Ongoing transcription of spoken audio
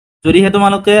যদিহে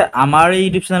তোমালোকে আমাৰ এই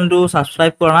ইউটিউব চেনেলটো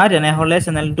ছাবস্ক্ৰাইব কৰা নাই তেনেহ'লে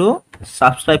চেনেলটো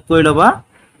ছাবস্ক্ৰাইব কৰি ল'বা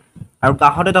আৰু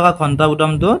কাষতে থকা ঘণ্টা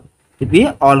বুটামটো টিপি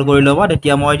অল কৰি ল'বা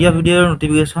তেতিয়া মই দিয়া ভিডিঅ'ৰ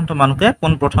নটিফিকেশ্যন তোমালোকে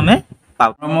পোনপ্ৰথমে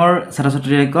পাবা। মোৰ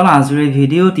ছাত্ৰ-ছাত্ৰীসকল আজিৰ এই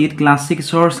ভিডিঅ'টিত ক্লাছ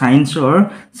 6ৰ ছায়েন্সৰ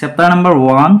chapter number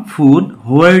 1 food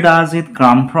হোৱেৰ does it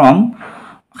কাম ফ্ৰম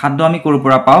খাদ্য আমি ক'ৰ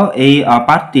পৰা পাওঁ এই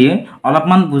পাঠটিৰ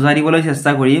অলপমান বুজাই দিবলৈ চেষ্টা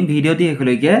কৰিম। ভিডিঅ'টি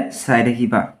শেষলৈকে চাই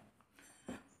থাকিবা।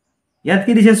 ইয়াত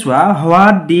কি দিছে চোৱা,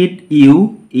 what did U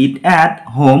it at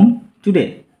home today?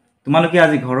 তোমালোকে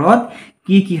আজি ঘৰত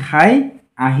কি কি খাই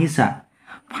আহিছা?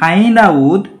 Find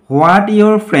out what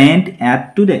your friend at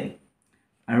today.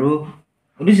 আৰু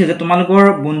সুধিছে যে তোমালোকৰ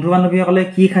বন্ধু বান্ধৱীসকলে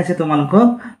কি খাইছে তোমালোকক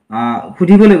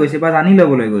সুধিবলৈ গৈছে বা জানি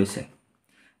ল'বলৈ গৈছে।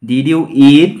 Did U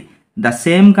it the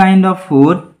same kind of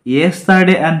food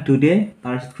য়েষ্টাৰডে and today?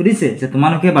 তাৰপিছত সুধিছে যে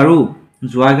তোমালোকে বাৰু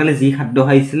যোৱাকালি যি খাদ্য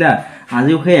খাইছিলা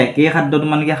আজিও সেই একেই খাদ্য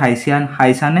তোমালোকে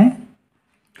খাইছানে?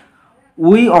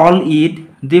 উই all it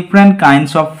different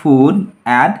kinds of food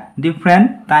at different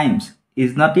times is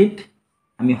not it?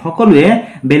 আমি সকলোৱে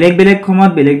বেলেগ বেলেগ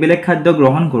সময়ত বেলেগ বেলেগ খাদ্য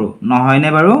গ্ৰহণ কৰোঁ, নহয়নে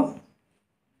বাৰু?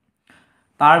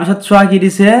 তাৰপিছত চোৱা কি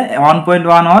দিছে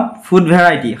 1.1ত ফুড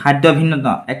ভেৰাইটি খাদ্য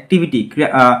ভিন্নতা এক্টিভিটি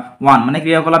 1 মানে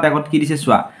ক্ৰিয়াকলাপ একত কি দিছে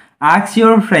চোৱা, ask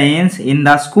your friends in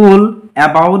the school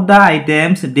about the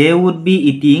items they would be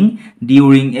eating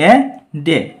during a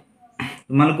day.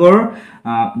 তোমালোকৰ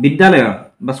বিদ্যালয়ৰ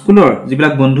বা স্কুলৰ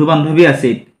যিবিলাক বন্ধু বান্ধৱী আছে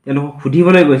তেওঁলোকক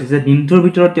সুধিবলৈ গৈছে যে দিনটোৰ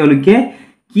ভিতৰত তেওঁলোকে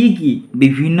কি কি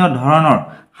বিভিন্ন ধৰণৰ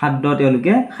খাদ্য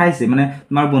তেওঁলোকে খাইছে। মানে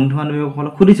তোমাৰ বন্ধু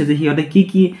বান্ধৱীসকলক সুধিছে যে সিহঁতে কি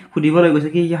কি সুধিবলৈ গৈছে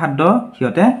কি কি খাদ্য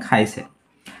সিহঁতে খাইছে।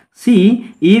 See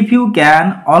if you can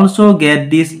also get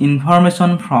this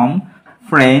information from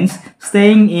friends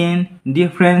staying in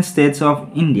different states of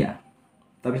India.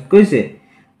 তাৰপিছত কৈছে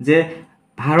যে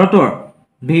ভাৰতৰ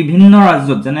বিভিন্ন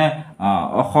ৰাজ্যত যেনে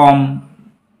অসম,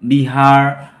 বিহাৰ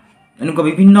এনেকুৱা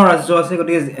বিভিন্ন ৰাজ্য আছে,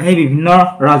 গতিকে সেই বিভিন্ন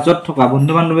ৰাজ্যত থকা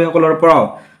বন্ধু বান্ধৱীসকলৰ পৰাও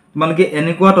তোমালোকে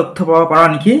এনেকুৱা তথ্য পাব পাৰা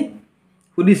নেকি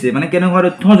সুধিছে। মানে কেনেকুৱা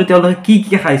তথ্য যে তেওঁলোকে কি কি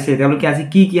খাইছে, তেওঁলোকে আজি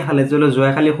কি কি খালে,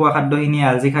 যোৱাকালি খোৱা খাদ্যখিনি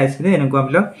আজি খাইছিলে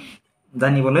এনেকুৱাবিলাক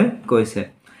জানিবলৈ কৈছে।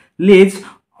 List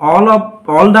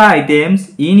all the items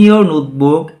in your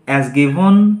notebook as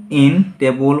given in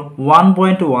table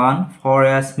 1.1 for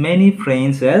as many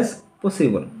friends as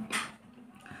possible.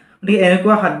 গতিকে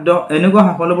এনেকুৱা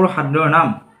সকলোবোৰ খাদ্যৰ নাম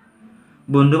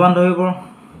বন্ধু বান্ধৱীৰ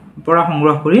পৰা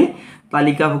সংগ্ৰহ কৰি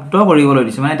তালিকাভুক্ত কৰিবলৈ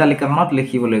দিছে, মানে তালিকাখনত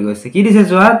লিখিবলৈ গৈছে। কি দিছে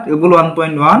চোৱা table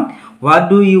 1.1 what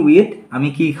do U it আমি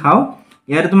কি খাওঁ।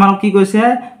 ইয়াতে তোমালোক কি কৈছে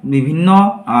বিভিন্ন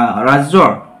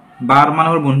ৰাজ্যৰ বা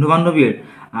মানুহৰ বন্ধু বান্ধৱীৰ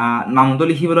নামটো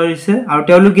লিখিবলৈ দিছে আৰু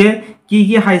তেওঁলোকে কি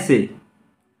কি খাইছে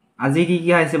আজি কি কি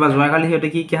খাইছে বা যোৱাকালি সিহঁতে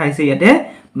কি কি খাইছে ইয়াতে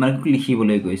মানে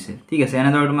লিখিবলৈ গৈছে। ঠিক আছে,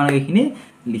 এনেদৰে তোমালোকে এইখিনি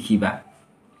লিখিবা।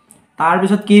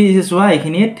 তাৰপিছত কি দিছে চোৱা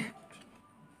এইখিনিত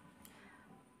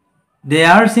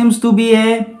there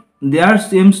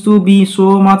seems to be so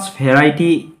much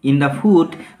variety in the food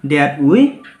that we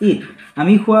eat.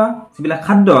 আমি খোৱা যিবিলাক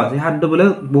খাদ্য আছে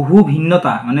খাদ্যবিলাক বহু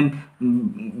ভিন্নতা মানে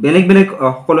বেলেগ বেলেগ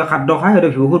সকলো খাদ্য খায় আৰু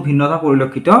বহুত ভিন্নতা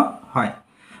পৰিলক্ষিত হয়।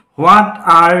 What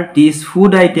are these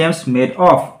food items made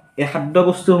of? এই খাদ্য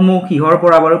বস্তুসমূহ কিহৰ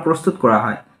পৰা বাৰু প্ৰস্তুত কৰা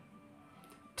হয়?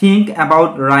 Think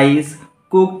about rice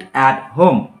cooked at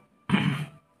home.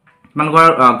 তোমালোকৰ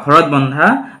ঘৰত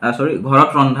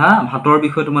ৰন্ধা ভাতৰ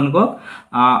বিষয়ে তোমালোকক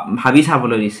ভাবি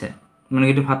চাবলৈ দিছে।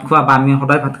 তোমালোকে ভাত খোৱা বা আমি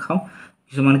সদায় ভাত খাওঁ,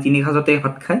 কিছুমানে 3 সাঁজতে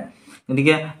ভাত খায়,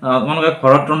 গতিকে তোমালোকে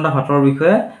ঘৰত ৰন্ধা ভাতৰ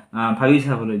বিষয়ে ভাবি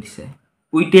চাবলৈ দিছে।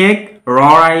 We take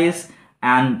raw rice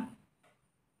and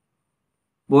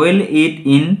boil it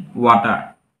in water.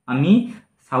 আমি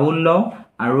চাউল লওঁ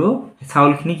আৰু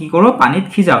চাউলখিনি কি কৰোঁ পানীত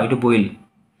সিজাওঁ, এইটো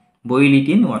boil it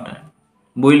in water.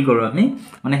 Boil কৰোঁ আমি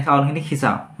মানে চাউলখিনি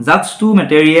সিজাওঁ। Just 2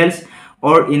 materials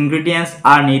or ingredients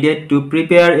are needed to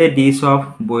prepare a dish of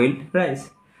boiled rice.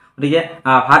 গতিকে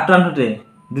ভাত ৰান্ধোতে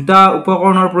দুটা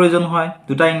উপকৰণৰ প্ৰয়োজন হয়,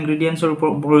 দুটা ইনগ্ৰেডিয়েন্টছৰ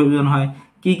প্ৰয়োজন হয়।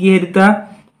 কি কি দুটা?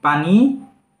 পানী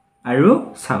আৰু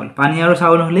চাউল। পানী আৰু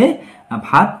চাউল হ'লে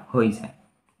ভাত হৈ যায়।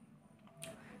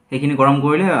 সেইখিনি গৰম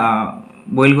কৰিলে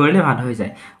বইল কৰিলে ভাত হৈ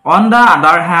যায়। On the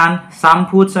other hand, some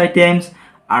food items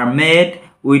are made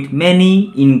with many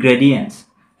ingredients.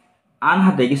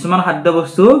 আনহাতে কিছুমান খাদ্য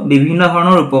বস্তু বিভিন্ন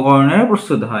ধৰণৰ উপকৰণেৰে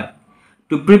প্ৰস্তুত হয়।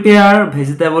 To prepare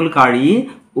vegetable curry,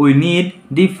 we need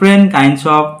different kinds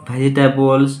of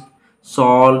vegetables,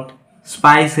 salt,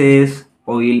 spices,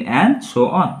 oil and so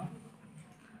on.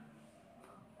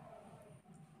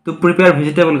 To prepare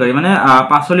vegetable curry মানে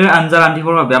পাচলিৰ আঞ্জা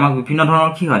ৰান্ধিবৰ বাবে আমাক বিভিন্ন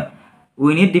ধৰণৰ কি হয়?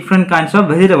 We need different kinds of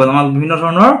vegetables. আমাক বিভিন্ন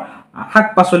ধৰণৰ শাক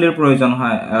পাচলিৰ প্ৰয়োজন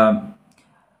হয়।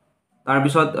 তাৰ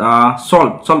পিছত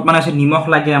সল্ট মানে আছে নিমখ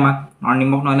লাগে আমাক আৰু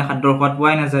নিমখ নহলে খাদ্যৰ সোৱাদ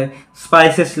পোৱাই নাযায়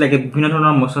স্পাইচেছ লাগে বিভিন্ন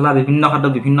ধৰণৰ মছলা বিভিন্ন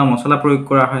খাদ্যত বিভিন্ন মছলা প্ৰয়োগ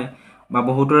কৰা হয় বা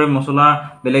বহুতৰে মছলা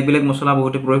বেলেগ বেলেগ মছলা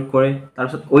বহুতে প্ৰয়োগ কৰে তাৰ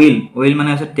পিছত অইল মানে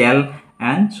আছে তেল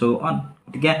এণ্ড সো অন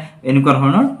গতিকে এনেকুৱা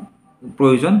ধৰণৰ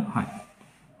প্ৰয়োজন হয়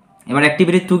এবাৰ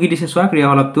এক্টিভিটি 2 কি দিছে চোৱা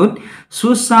ক্ৰিয়াকলাপটোত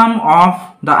choose some of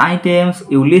the items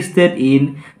you listed in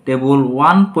table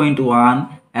 1.1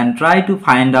 and try to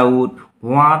find out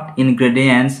what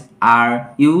ingredients are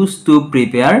used to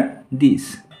prepare this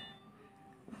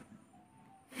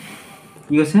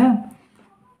কি কৈছে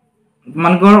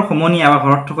তোমালোকৰ সমনীয়া বা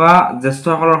ঘৰত থকা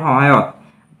জ্যেষ্ঠসকলৰ সহায়ত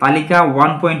তালিকা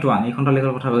 1.1 এইখন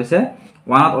তালিকাৰ কথা কৈছে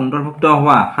 1ত অন্তৰ্ভুক্ত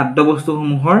হোৱা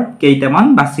খাদ্যবস্তুসমূহৰ কেইটামান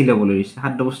বাছি ল'বলৈ দিছে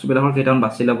খাদ্যবস্তুবিলাকৰ কেইটামান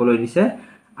বাছি ল'বলৈ দিছে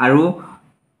আৰু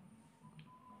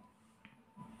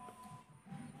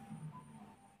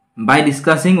by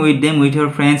discussing with them with your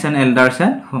friends and elders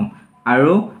at home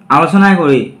আৰু আলোচনা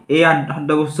কৰি এই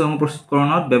খাদ্যবস্তুসমূহ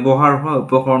প্ৰস্তুতকৰণত ব্যৱহাৰ হোৱা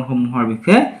উপকৰণসমূহৰ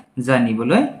বিষয়ে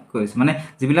জানিবলৈ কৈছে মানে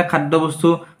যিবিলাক খাদ্যবস্তু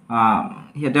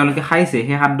তেওঁলোকে খাইছে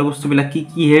সেই খাদ্যবস্তুবিলাক কি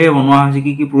কিহেৰে বনোৱা হৈছে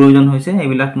কি কি প্ৰয়োজন হৈছে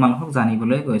এইবিলাক তোমালোকক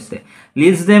জানিবলৈ কৈছে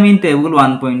লিষ্ট them in table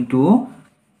 1.2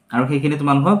 আৰু সেইখিনি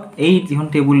তোমালোকক এই যিখন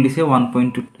টেবুল দিছে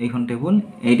 1.2 এইখন টেবুল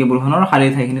এই টেবুলখনৰ খালি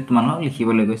ঠাইখিনি তোমালোকক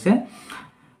লিখিবলৈ কৈছে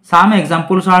some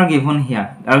examples are given here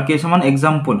আৰু কিছুমান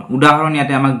এক্সাম্পল উদাহৰণ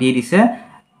ইয়াতে আমাক দি দিছে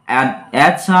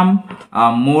add some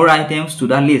more items to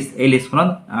the list এই লিষ্টখনত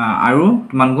আৰু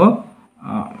তোমালোকক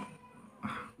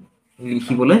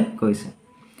লিখিবলৈ কৈছে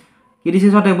কি দিছে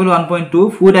so table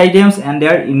 1.2 food items and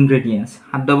their ingredients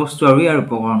খাদ্যবস্তু আৰু ইয়াৰ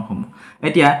উপকৰণসমূহ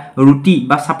এতিয়া ৰুটি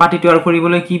বা চাপাতি তৈয়াৰ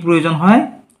কৰিবলৈ কি প্ৰয়োজন হয়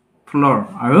ফ্লোৰ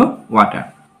আৰু ওৱাটাৰ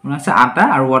মানে আছে আটা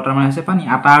আৰু ওৱাটাৰ মানে আছে পানী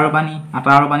আটা আৰু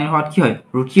পানীৰ সোৱাদ কি হয়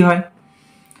ৰুটি হয়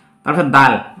তাৰপিছত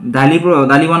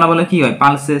দালি বনাবলৈ কি হয়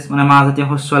পালসেছ মানে মাছ জাতীয়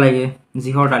শস্য লাগে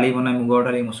জিহৰ দালি বনাই মুগৰ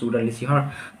দালি মচুৰ দালি জিহৰ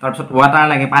তাৰপিছত ওৱাটাৰ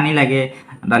লাগে পানী লাগে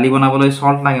দালি বনাবলৈ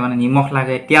সল্ট লাগে মানে নিমখ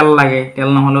লাগে তেল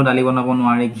নহলেও দালি বনাব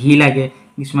নোৱাৰে ঘি লাগে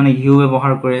কিছুমানে ঘিও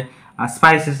ব্যৱহাৰ কৰে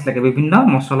স্পাইচেছ লাগে বিভিন্ন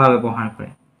মছলা ব্যৱহাৰ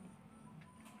কৰে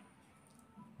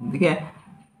গতিকে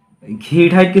ঘিৰ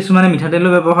ঠাইত কিছুমানে মিঠাতেলো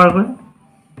ব্যৱহাৰ কৰে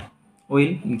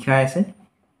অইল লিখা আছে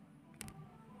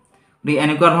দি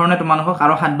এনেকুৱা ধৰণে তোমালোকক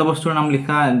আৰু খাদ্যবস্তুৰ নাম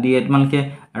লিখা দিয়ে তোমালোকে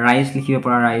ৰাইচ লিখিব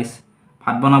পৰা ৰাইচ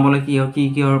ভাত বনাবলৈ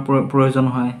কি প্ৰয়োজন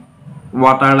হয়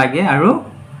ওৱাটাৰ লাগে আৰু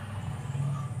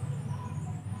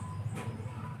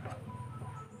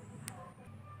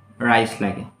ৰাইচ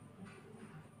লাগে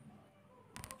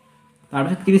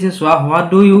তাৰপিছত কি দিছে চোৱা what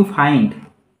do you find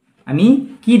আমি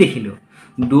কি দেখিলো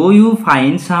do you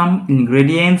find some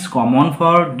ingredients common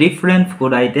for different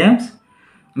food items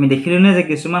আমি দেখিলো না যে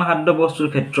কিছুমান খাদ্য বস্তুৰ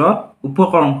ক্ষেত্ৰত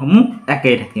উপকৰণসমূহ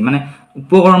একেই থাকে মানে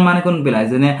উপকৰণ মানে কোনবিলা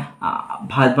যেনে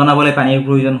ভাত বনাবলৈ পানীৰ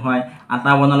প্ৰয়োজন হয়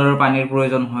আটা বনাবলৈ পানীৰ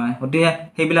প্ৰয়োজন হয় গতিকে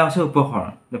সেইবিলাক আছে উপকৰণ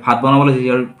ভাত বনাবলৈ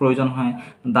যিৰ প্ৰয়োজন হয়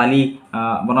দালি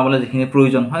বনাবলৈ যিখিনি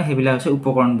প্ৰয়োজন হয় সেইবিলাক আছে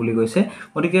উপকৰণ বুলি কৈছে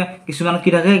গতিকে কিছুমান কি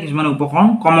থাকে কিছুমান উপকৰণ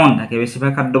কমন থাকে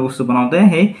বেছিভাগ খাদ্য বস্তু বনাওঁতে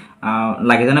সেই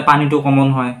লাগে যেনে পানীটো কমন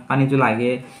হয় পানীটো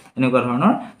লাগে এনেকুৱা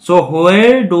ধৰণৰ so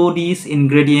where do these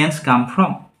ingredients come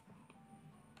from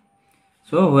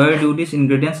So where do these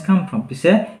ingredients come from?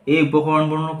 পিছে এই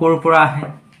উপকৰণবোৰ কৰ পৰা আহে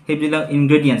সেইবিলাক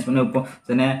ingredients মানে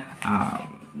যেনে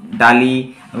দালি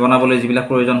বনাবলৈ যিবিলাক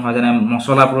প্ৰয়োজন হয় যেনে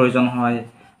মছলা প্ৰয়োজন হয়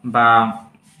বা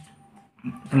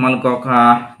তোমালোকক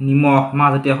নিমখ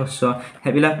মাছ জাতীয় শস্য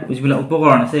সেইবিলাক যিবিলাক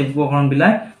উপকৰণ আছে এই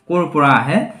উপকৰণবিলাক কৰ পৰা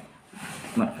আহে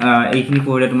এইখিনি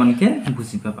পঢ়িলে তোমালোকে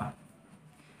বুজি পাবা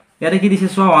ইয়াতে কি দিছে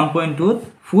চোৱা 1.2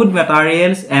 ফুড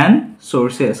মেটেৰিয়েলছ এণ্ড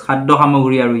সোৰ্সেছ খাদ্য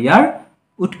সামগ্ৰী আৰু ইয়াৰ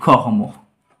উৎসসমূহ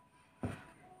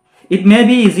It may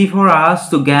be easy for us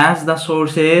to guess the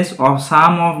sources of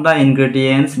some of the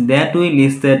ingredients that we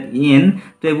listed in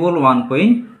table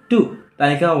 1.2.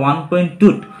 তালিকা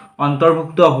 1.2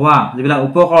 অন্তৰ্ভুক্ত হোৱা যিবিলাক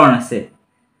উপকৰণ আছে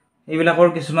এইবিলাকৰ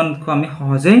কিছুমান আমি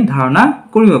সহজেই ধাৰণা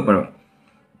কৰিব পাৰো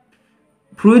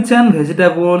Fruits and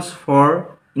vegetables for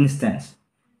instance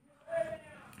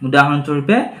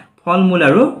উদাহৰণস্বৰূপে ফলমূল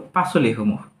আৰু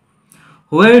পাচলিসমূহ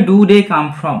Where do they come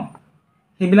from?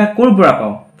 সেইবিলাক কৰ পৰা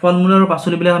পাও ফলমূল আৰু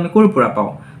পাচলিবিলাক আমি কৰ পৰা পাও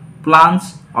plants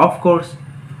of course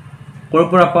কৰ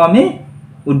পৰা পাও আমি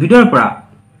উদ্ভিদৰ পৰা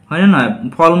হয় না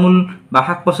ফলমূল বা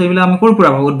শাক পাচলিবিলাক আমি কৰ পৰা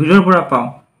পাও উদ্ভিদৰ পৰা পাও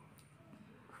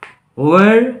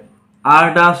Where are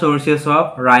the sources of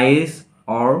rice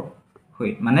or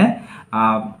wheat মানে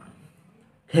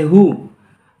ঘেহু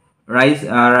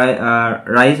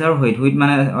rice or wheat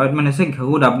মানে আছে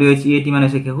ঘেহু WHEAT মানে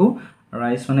আছে ঘেহু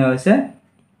rice মানে হৈছে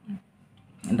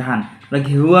ধান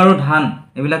ঘেহু আৰু ধান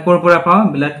এবিলাক কৰ পৰা পাও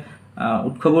বিলাক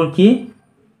উৎসবোৰ কি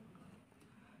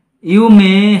You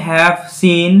may have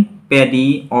seen paddy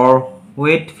or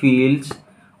wheat fields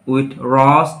with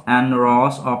rows and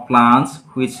rows of plants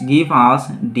which give us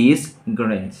these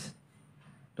grains.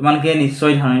 তোমালোকে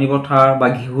নিশ্চয় ধাননি পথাৰ বা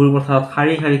ঘেঁহুৰ পথাৰত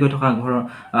খাৰি খাৰিকৈ থকা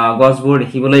গছবোৰ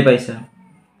দেখিবলৈ পাইছা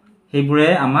সেইবোৰে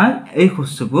আমাক এই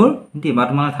শস্যবোৰ দিয়ে বা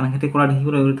তোমালোকে ধান খেতি কৰা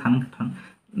দেখিবলৈ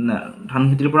ধান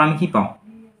খেতিৰ পৰা আমি কি পাওঁ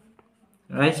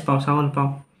ৰাইচ পাওঁ চাউল পাওঁ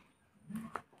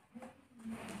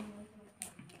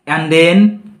and then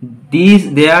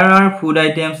there are food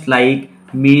items like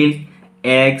milk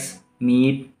eggs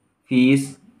meat fish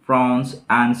prawns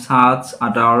and such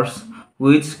others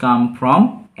which come from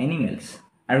animals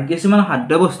আৰু কিছুমান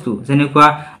খাদ্য বস্তু যেনেকুৱা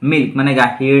মিল্ক মানে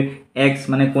গাখীৰ এগছ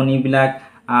মানে কণী বিলাক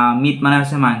মিট মানে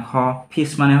হৈছে মাংস ফিশ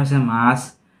মানে হৈছে মাছ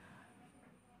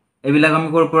এইবিলাক আমি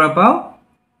কৰ পৰা পাওঁ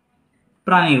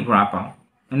প্ৰাণীৰ পৰা পাওঁ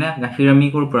মানে গাখীৰ আমি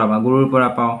কৰ পৰা পাওঁ গৰুৰ পৰা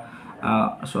পাওঁ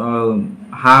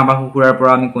হাঁহ বা কুকুৰাৰ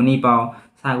পৰা আমি কণী পাওঁ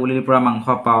ছাগলীৰ পৰা মাংস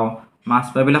পাওঁ মাছ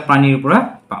বা এইবিলাক প্ৰাণীৰ পৰা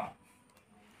পাওঁ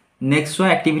নেক্সট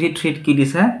এক্টিভিটি 3 কি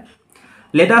দিছে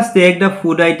Let us take the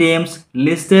food items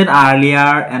listed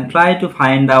earlier and try to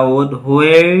find out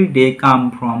where they come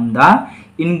from, the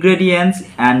ingredients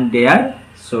and their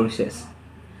sources.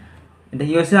 এটা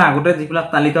কি হৈছে আগতে যিবিলাক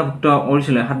তালিকাভুক্ত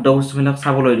কৰিছিল খাদ্য বস্তুবিলাক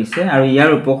চাবলৈ দিছে আৰু ইয়াৰ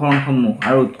উপকৰণসমূহ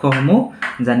আৰু উৎসসমূহ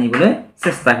জানিবলৈ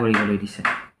চেষ্টা কৰিবলৈ দিছে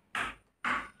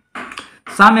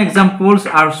Some examples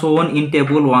are shown in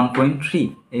table 1.3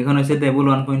 এইখন হৈছে table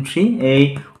 1.3 এই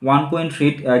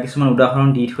 1.3 কিছুমান উদাহৰণ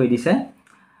দি থৈ দিছে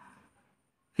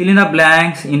Fill in the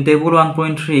blanks in table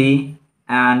 1.3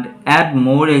 and add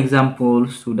more examples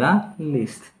to the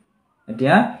list.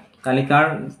 এতিয়া তালিকাৰ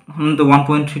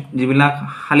 1.3 যিবিলাক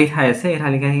খালি ঠাই আছে এই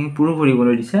তালিকাখিনি পূৰণ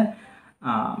কৰিবলৈ দিছে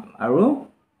আৰু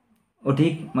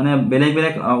অধিক মানে বেলেগ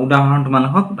বেলেগ উদাহৰণ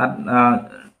তোমালোকক তাত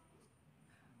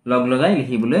লগ লগাই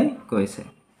লিখিবলৈ কৈছে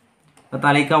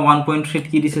তালিকা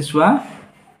 1.3 কি দিছে চোৱা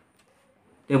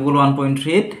table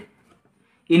 1.3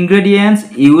 Ingredients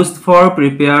used for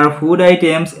prepare food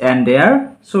items and their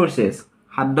sources.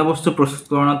 খাদ্য বস্তু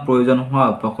প্ৰস্তুতকৰণত প্ৰয়োজন হোৱা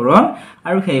উপকৰণ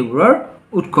আৰু সেইবোৰৰ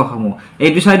উৎসসমূহ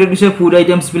এইটো সাইডত দিছে ফুড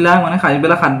আইটেমছ বিলাক মানে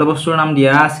খাইবেলা খাদ্য বস্তুৰ নাম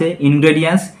দিয়া আছে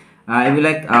ইনগ্ৰেডিয়েন্টস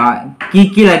এইবিলাক কি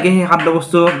কি লাগে সেই খাদ্য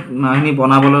বস্তু আমি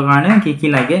বনাবলৈ কাৰণে কি কি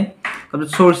লাগে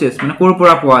তাৰপিছত সোৰ্সেস মানে কৰ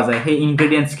পৰা পোৱা যায় সেই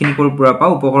ইনগ্ৰেডিয়েন্টস খিনি কৰ পৰা পাও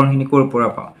উপকৰণখিনি কৰ পৰা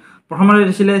পাও প্ৰথমতে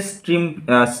দিছিলে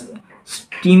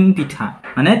ষ্টিম পিঠা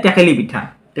মানে টেকেলি পিঠা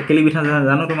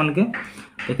জানো তোমালোকে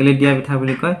টেকেলি দিয়া পিঠা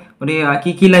বুলি কয়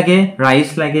গতি কি লাগে ৰাইস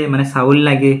লাগে মানে চাউল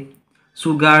লাগে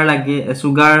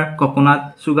সুগাৰ কোকোনাট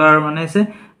সুগাৰ মানে আছে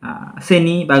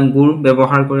চেনি বা গুড়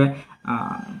ব্যৱহাৰ কৰে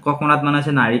কোকোনাট মানে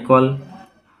আছে নাৰিকল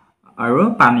আৰু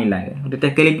পানী লাগে গতি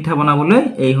টেকেলি পিঠা বনাবলৈ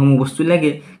এই সমূহ বস্তু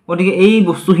লাগে গতিকে এই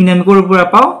বস্তুখিনি আমি কৰ পৰা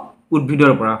পাও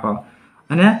উদ্ভিদৰ পৰা পাও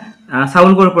মানে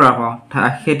চাউল কৰ পৰা পাও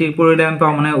খেতিৰ পৰিলে আমি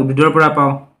পাও মানে উদ্ভিদৰ পৰা পাও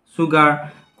সুগাৰ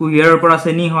কুহিয়াৰৰ পৰা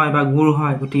চেনি হয় বা গুড়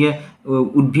হয় গতিকে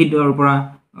উদ্ভিদৰ পৰা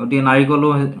গতিকে নাৰিকলো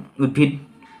উদ্ভিদ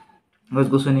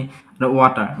গছগছনি আৰু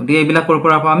ওয়াটাৰ গতিকে এইবিলাক কৰ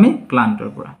পৰা পাও আমি প্লান্টৰ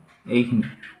পৰা এইখিনি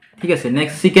ঠিক আছে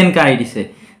নেক্সট চিকেন কাৰী দিছে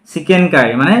চিকেন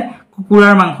কাৰী মানে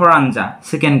কুকুৰাৰ মাংসৰ আঞ্জা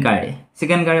চিকেন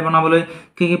কাৰী বনাবলৈ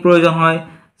কি কি প্ৰয়োজন হয়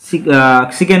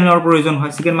চিকেনৰ প্ৰয়োজন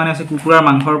হয় চিকেন মানে আছে কুকুৰাৰ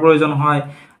মাংসৰ প্ৰয়োজন হয়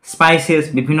স্পাইসেস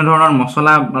বিভিন্ন ধৰণৰ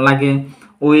মছলা লাগে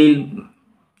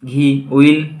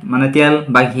অইল মানে তেল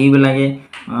বা ঘি লাগে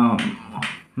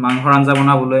মাংসৰ আঞ্জা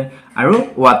বনাবলৈ আৰু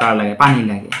ওয়াটাৰ লাগে পানী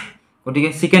লাগে গতিকে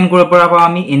চিকেন কৰ পৰা পাও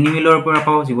আমি এনিমেলৰ পৰা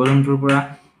পাও জীৱ-জন্তুৰ পৰা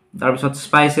তাৰ পিছত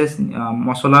স্পাইসেস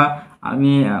মছলা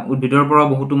আমি উদ্ভিদৰ পৰা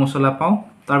বহুতো মছলা পাও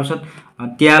তাৰ পিছত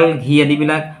তেল ঘি আদি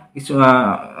বিলাক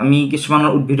আমি কিছুমান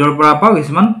উদ্ভিদৰ পৰা পাও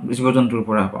কিছুমান জীৱ-জন্তুৰ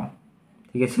পৰা পাও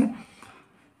ঠিক আছে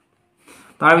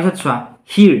তাৰ পিছত চোৱা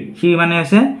ক্ষীৰ মানে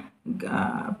আছে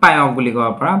পায়ক বুলি কোৱা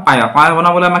পৰা পায়ক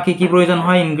বনাবলৈ আমাক কি প্ৰয়োজন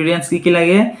হয় ইনগ্ৰেডিয়েন্টস কি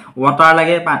লাগে ওয়াটাৰ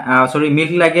লাগে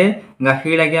মিল্ক লাগে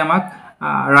গাখীৰ লাগে আমাক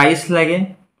ৰাইস লাগে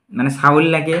মানে চাউল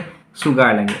লাগে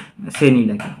সুগাৰ লাগে চেনি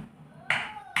লাগে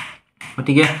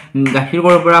গতিকে গাখীৰ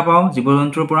কৰ পৰা পাও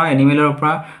জীৱ-জন্তুৰ পৰা এনিমেলৰ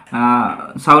পৰা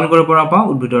চাউল কৰ পৰা পাও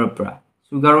উদ্ভিদৰ পৰা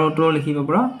সুগাৰটো লিখিব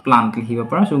পৰা প্লান্ট লিখিব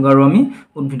পৰা সুগাৰো আমি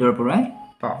উদ্ভিদৰ পৰাই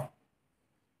পাও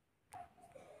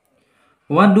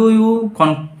What do you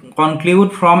conclude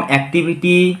from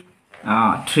activity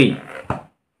 3?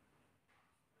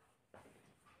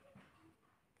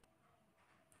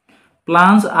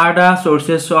 Plants are the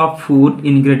sources of food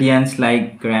ingredients like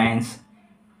grains,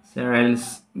 cereals,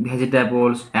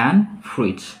 vegetables, and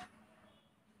fruits.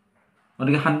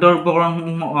 গতিকে খাদ্যৰ উপকৰণ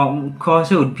উৎস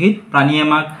হৈছে উদ্ভিদ প্ৰাণী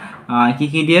আমাক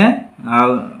কি দিয়ে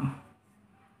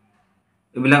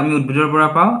এইবিলাক আমি উদ্ভিদৰ পৰা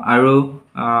পাও আৰু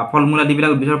ফলমূল আদি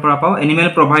বিলাক উদ্ভিদৰ পৰা পাও animal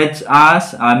provides us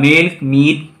milk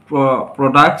meat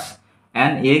products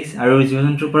and eggs আৰু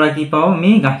জীৱ-জন্তুৰ পৰা কি পাও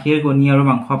আমি গাখীৰ কণী আৰু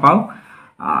মাংস পাও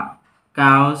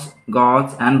cows,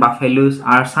 goats, and buffaloes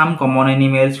are some common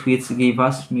animals which give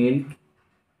us milk.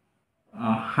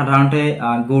 সাধাৰণতে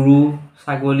গৰু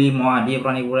ছাগলী মহ আদি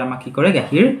প্ৰাণীবোৰে আমাক কি কৰে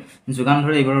গাখীৰ যোগান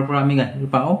ধৰে এইবোৰৰ পৰা আমি গাখীৰ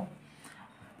পাওঁ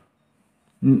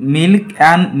milk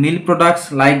and milk products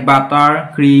like butter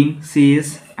cream cheese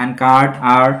and curd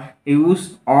are used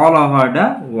all over the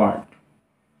world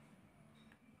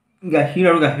গাখীৰ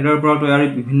আৰু গাখীৰৰ পৰা তৈয়াৰী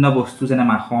বিভিন্ন বস্তু যেনে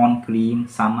মাখন ক্ৰীম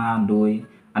চানা দৈ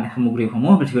আদি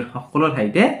সামগ্ৰীসমূহ পৃথিৱীৰ সকলো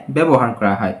ঠাইতে ব্যৱহাৰ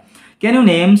কৰা হয় can you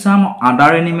name some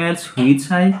other animals which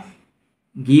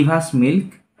give us milk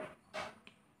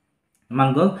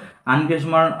মানক আন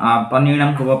কিছুমান প্ৰাণীৰ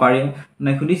নাম ক'ব পাৰিম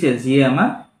নে খুদিছে যিয়ে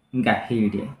আমাক গাখীৰ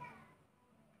দিয়ে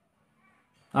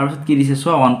আৰু কি দিছে so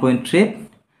 1.3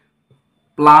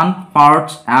 plant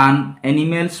parts and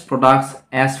animals products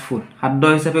as food খাদ্য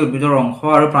হিচাপে উদ্ভিদৰ অংশ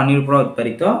আৰু প্ৰাণীৰ পৰা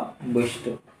উৎপাদিত বস্তু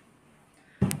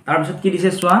তাৰ পিছত কি দিছে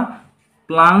সোৱা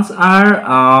plants are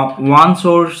one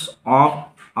source of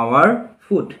our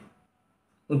food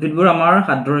উদ্ভিদবোৰ আমাৰ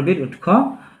খাদ্যৰ এবিধ উৎস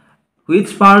which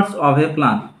parts of a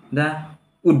plant the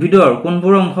উদ্ভিদৰ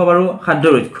কোনবোৰ অংশ বাৰু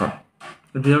খাদ্যৰ উৎস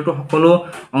উদ্ভিদৰটো সকলো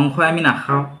অংশ আমি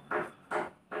নাখাও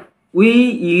we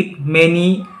eat many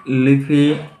leafy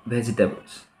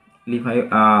vegetables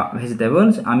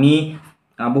আমি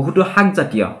বহুতো শাক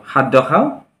জাতীয় খাদ্য খাও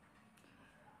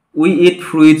we eat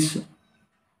fruits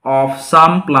of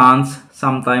some plants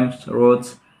sometimes roots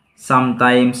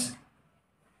sometimes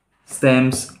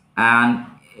stems and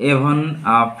even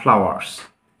flowers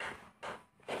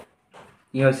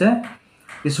কি হৈছে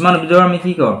কিছুমান উদ্ভিদৰ আমি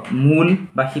কি কওঁ মূল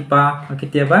বা শিপা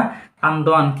কেতিয়াবা কাণ্ড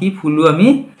আনকি ফুলো আমি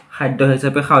খাদ্য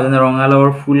হিচাপে খাওঁ যেনে ৰঙালাওৰ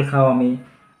ফুল খাওঁ আমি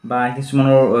বা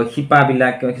কিছুমানৰ শিপা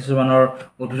বিলাক কিছুমানৰ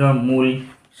উদ্ভিদৰ মূল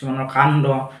কিছুমানৰ কাণ্ড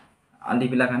আদি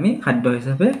বিলাক আমি খাদ্য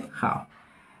হিচাপে খাওঁ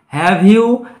have you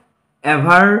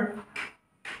ever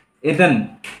eaten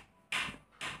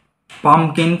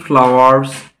pumpkin flowers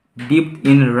dipped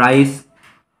in rice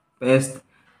paste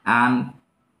and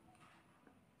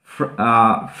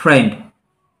fried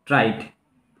tried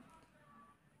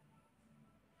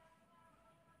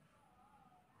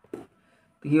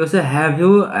কি হৈছে have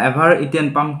you ever eaten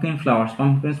pumpkin flowers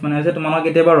pumpkins মানে আছে তোমালোকে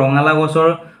কেতিয়াবা ৰঙালা গছৰ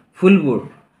ফুলবোৰ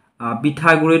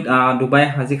পিঠা গুৰিত ডুবাই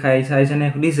ভাজি খাই চাইছনে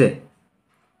খুদিছে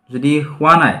যদি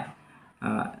খোৱা নাই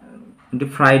যদি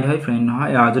ফ্ৰাইড হয় ফ্ৰাইড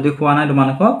নহয় যদি খোৱা নাই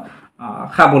তোমালোকক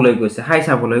খাবলৈ কৈছে খাই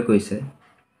চাবলৈ কৈছে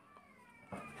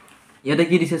ইয়াতে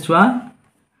কি দিছে চোৱা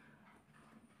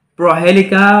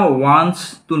Prohelika wants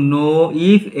to know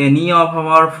if any of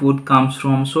our food comes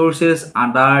from sources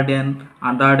other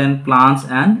than plants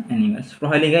and animals.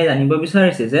 Prohelika জানিব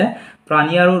বিচাৰিছে যে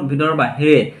প্ৰাণী আৰু উদ্ভিদৰ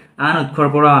বাহিৰে আন উৎসৰ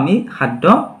পৰা আমি খাদ্য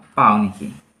পাওঁ নেকি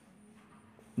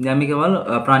যে আমি কেৱল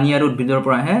প্ৰাণী আৰু উদ্ভিদৰ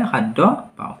পৰাহে খাদ্য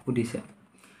পাওঁ সুধিছে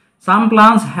Some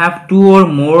plants have two or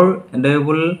more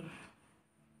edible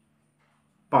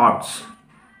parts.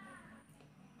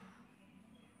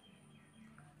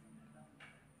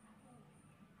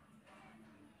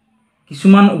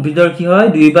 কিছুমান উদ্ভিদৰ কি হয়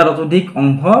দুই বা অধিক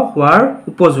অংশ খোৱাৰ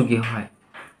উপযোগী হয়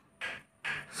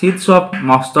Seeds of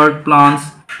mustard plants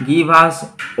give us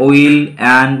oil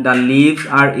and the leaves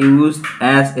are used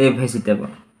as a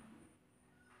vegetable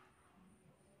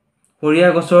সৰিয়হ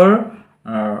গছৰ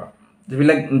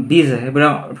যিবিলাক বীজ হেবৰা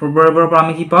পৰা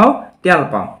আমি কি পাওঁ তেল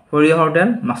পাওঁ সৰিয়হৰ তেল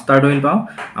মাষ্টাৰ্ড অইল পাওঁ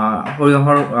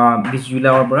সৰিয়হৰ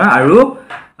বীজবিলাকৰ পৰা আৰু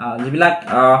যিবিলাক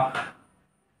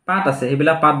পাত আছে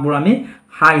হেবিলাক পাতবোৰ আমি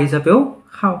শাক হিচাপেও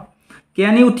খাওঁ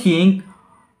Can you think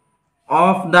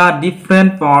of the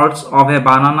different parts of a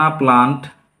banana plant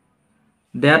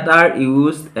that are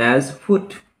used as food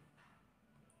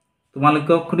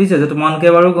তোমালোকে খুদিছে যে তোমালোকে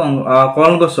বাৰু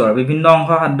কলগছৰ বিভিন্ন অংশ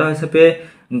খাদ্য হিচাপে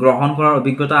গ্ৰহণ কৰাৰ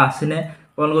অভিজ্ঞতা আছেনে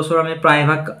কলগছৰ আমি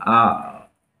প্ৰায়ভাগ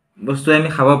বস্তু আমি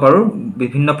খাব পাৰো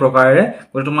বিভিন্ন প্ৰকাৰেৰে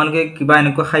আৰু তোমালোকে কিবা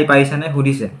এনেকৈ খাই পাইছানে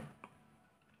খুদিছে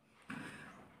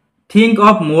Think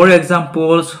of more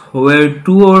examples where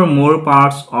two or more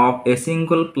parts of a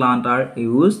single plant are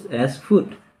used as food.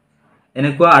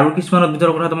 এনেকুৱা আৰু কিছুমান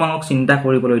উদ্ভিদৰ কথা তোমালোক চিন্তা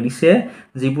কৰিবলৈ দিছে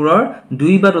যিবোৰৰ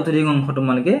দুই বা ততোধিক অংশ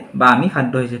তোমালোকে বা আমি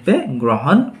খাদ্য হিচাপে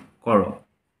গ্ৰহণ কৰো।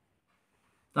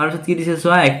 তাৰপিছত কি দিছে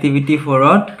চোৱা activity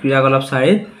 4ত ক্ৰিয়াকলাপ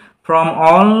 4 From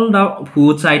all the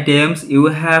foods items you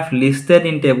have listed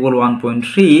in table 1.3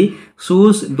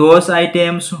 choose those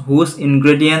items whose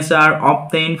ingredients are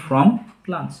obtained from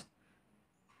plants.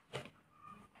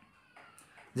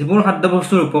 যিবোৰ খাদ্য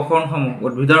বস্তুৰ উপকৰণসমূহ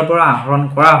উদ্ভিদৰ পৰা আহৰণ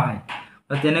কৰা হয়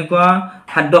তেনেকুৱা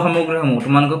খাদ্য সামগ্ৰীসমূহ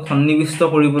তোমালোকক সন্নিবিষ্ট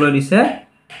কৰিবলৈ দিছে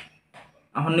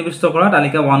সন্নিবিষ্ট কৰা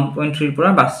তালিকা 1.3 ৰ পৰা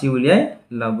বাছি উলিয়াই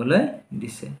লবলৈ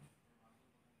দিছে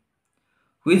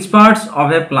Which parts of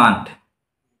a plant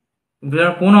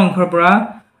উদ্ভিদৰ কোন অংশৰ পৰা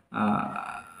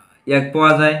ইয়াক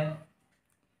পোৱা যায়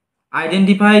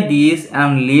Identify these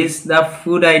and list the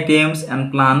food items and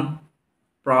plant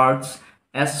parts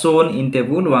as shown in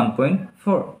table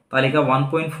 1.4. তালিকা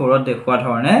 1.4 ত দেখুৱা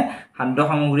ধৰণে খাদ্য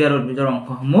সামগ্ৰী আৰু উদ্ভিদৰ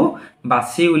অংশসমূহ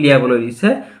বাছি উলিয়াবলৈ দিছে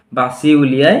বাছি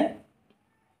উলিয়াই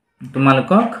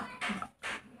তোমালোকক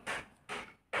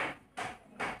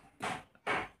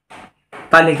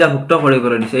তালিকাভুক্ত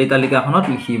কৰিবলৈ দিছে এই তালিকাখনত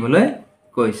লিখিবলৈ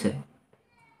কৈছে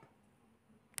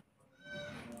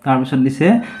তাৰ পিছত দিছে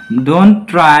don't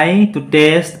try to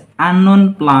test unknown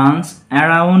plants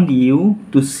around you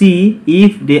to see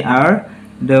if they are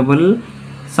edible.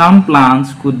 Some plants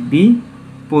could be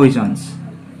poisons.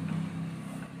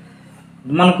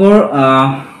 তোমালোকৰ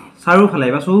চাৰিওফালে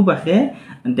বা চৌপাশে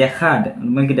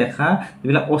তোমালোকে দেখা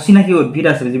যিবিলাক অচিনাকি উদ্ভিদ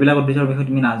আছে যিবিলাক উদ্ভিদৰ বিষয়ে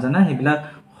তুমি নাজানা সেইবিলাক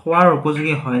খোৱাৰ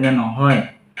উপযোগী হয় নে নহয়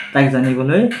তাক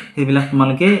জানিবলৈ সেইবিলাক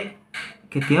তোমালোকে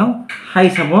কেতিয়াও খাই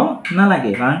চাব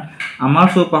নালাগে কাৰণ আমাৰ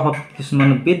চৌপাশত কিছুমান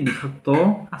উদ্ভিদ বিষাক্ত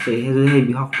আছে সেই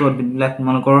বিষাক্ত উদ্ভিদবিলাক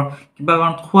তোমালোকৰ কিবা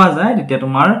কাৰণত খোৱা যায় তেতিয়া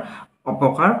তোমাৰ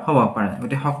অপকাৰ হ'ব পাৰে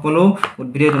গতিকে সকলো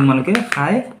উদ্ভিদে তোমালোকে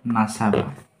খাই নাচাবা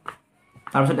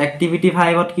তাৰপিছত এক্টিভিটি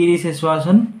 5 ত কি দিছে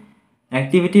চোৱাচোন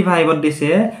এক্টিভিটি 5 ত দিছে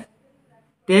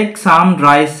take some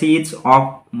dry seeds of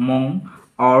mung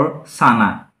or chana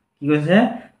কি কৈছে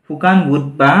শুকান বুট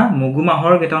বা মগু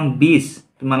মাহৰ কেইটামান বীজ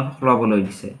তোমালোকক ল'বলৈ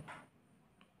দিছে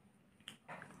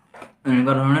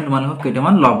এনেকুৱা ধৰণে তোমালোকক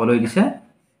কেইটামান ল'বলৈ দিছে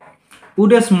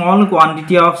put a small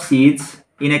quantity of seeds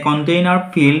in a container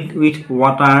filled with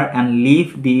water and leave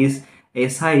these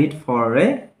aside for a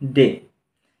day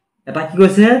এটা কি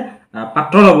কৈছে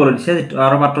পাত্ৰ ল'বলৈ দিছে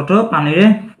আৰু পাত্ৰটো পানীৰে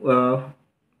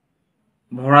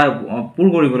ভৰাই পূৰ্ণ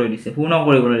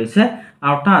কৰিবলৈ দিছে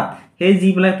আৰু তাত সেই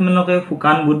যিবিলাক তোমালোকে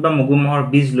শুকান বুট বা মগু মাহৰ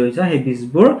বীজ লৈছা সেই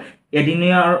বীজবোৰ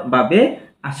এদিনৰ বাবে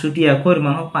আছুতীয়াকৈ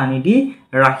তোমালোকক পানী দি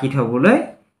ৰাখি থবলৈ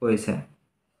কৈছে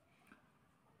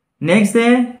next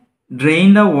day drain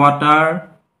the water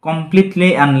completely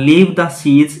and leave the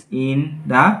seeds in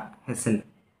the vessel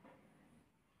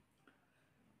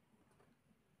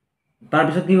তাৰ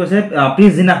পিছত কি কৈছে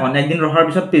পিছদিনাখন একদিন ৰখাৰ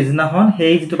পিছত পিছদিনাখন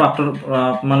সেই যিটো পাত্ৰ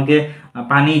তোমালোকে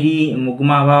পানী দি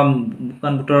মগুমা বা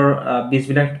শুকান বুটৰ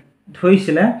বীজবিলাক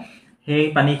থৈছিলে সেই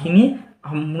পানীখিনি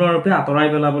সম্পূৰ্ণৰূপে আঁতৰাই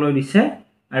পেলাবলৈ দিছে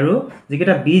আৰু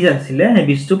যিকেইটা বীজ আছিলে সেই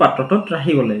বীজটো পাত্ৰটোত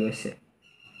ৰাখিবলৈ গৈছে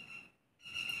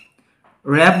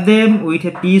wrap them with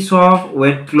a piece of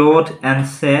wet cloth and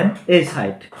set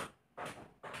aside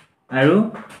আৰু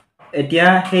এতিয়া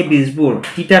সেই বীজবোৰ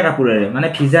তিতা কাপোৰেৰে মানে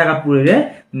ভিজা কাপোৰেৰে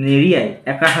নেৰিয়াই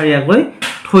একাষাৰীয়াকৈ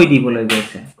থৈ দিবলৈ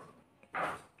গৈছে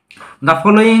The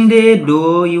following day do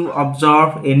you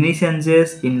observe any changes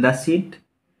in the seed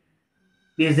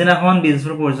পিছদিনাখন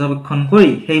বীজবোৰ পৰ্যবেক্ষণ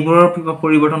কৰি সেইবোৰৰ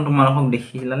পৰিৱৰ্তন তোমালোকক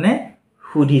দেখিলানে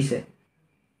সুধিছে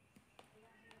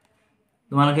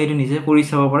তোমালোকে এইটো নিজে কৰি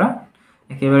চাব পাৰা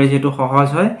একেবাৰে যেটো সহজ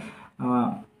হয়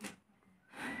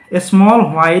A small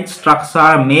white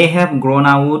structure may have grown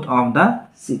out of the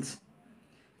seeds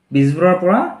বীজবোৰৰ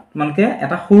পৰা তোমালোকে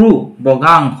এটা সৰু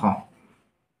বগা অংশ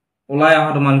ওলাই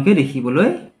অহা তোমালোকে দেখিবলৈ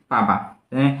পাবা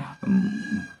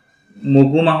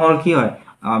মগু মাহৰ কি হয়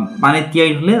পানীত তিয়াই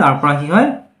থলে তাৰ পৰা কি হয়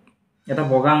এটা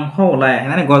বগা অংশ ওলাই আহে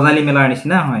মানে গজালি মেলাৰ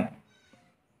নিচিনা হয়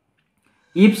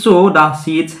if so the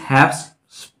seeds have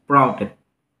sprouted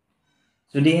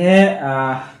যদি হে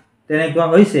তেনেকুৱা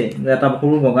হৈছে যে এটা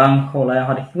সৰু বগা অংশ ওলাই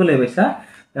অহা দেখিবলৈ পাইছা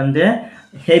তেন্তে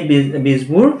সেই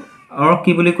বীজবোৰ আৰু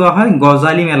কি বুলি কোৱা হয়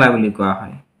গজালি মেলা বুলি কোৱা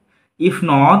হয় if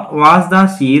not wash the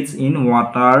seeds in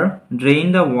water drain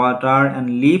the water and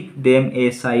leave them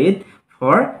aside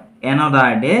for another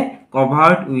day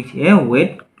covered with a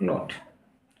wet cloth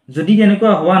যদি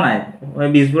তেনেকুৱা হোৱা নাই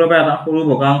বীজবোৰৰ পৰা এটা সৰু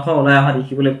বগা অংশ ওলাই অহা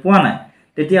দেখিবলৈ পোৱা নাই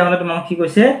তেতিয়া হলে তোমাক কি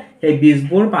কৈছে সেই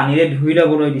বীজবোৰ পানীৰে ধুই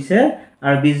ল'বলৈ দিছে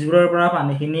আৰু বীজবোৰৰ পৰা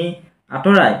পানীখিনি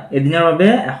আঁতৰাই এদিনৰ বাবে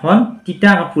এখন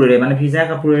তিতা কাপোৰেৰে মানে ভিজা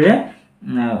কাপোৰেৰে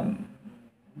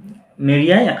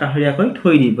মেৰিয়াই একাষৰীয়াকৈ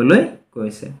থৈ দিবলৈ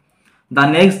কৈছে The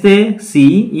next day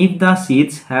see if the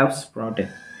seeds have sprouted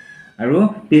আৰু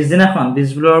পিছদিনাখন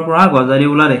বীজবোৰৰ পৰা গজালি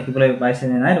ওলোৱা দেখিবলৈ পাইছে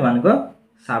নে নাই তোমালোকক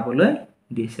চাবলৈ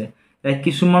দিছে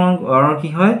কিছুমানৰ কি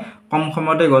হয় কম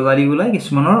সময়তে গজালি ওলাই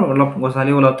কিছুমানৰ অলপ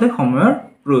গজালি ওলাওতে সময়ৰ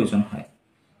প্ৰয়োজন হয়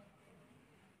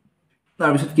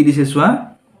তাৰ পিছত কি দিছে চোৱা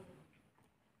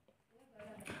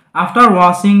After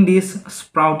washing these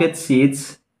sprouted seeds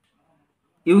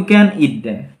you can eat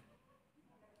them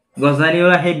গজালি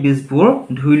ওলা সেই বীজবোৰ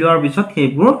ধুই লোৱাৰ পিছত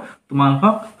সেইবোৰ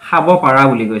তোমালোকক খাব পাৰা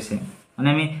বুলি কৈছে মানে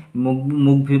আমি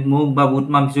মুগ বা বুট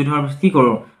মাহ ভিজাই থোৱাৰ পিছত কি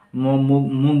কৰোঁ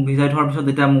মুগ ভিজাই থোৱাৰ পিছত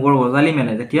যেতিয়া মুগৰ গজালি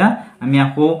মেলে তেতিয়া আমি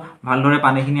আকৌ ভালদৰে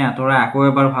পানীখিনি আঁতৰাই আকৌ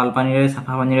এবাৰ ভাল পানীৰে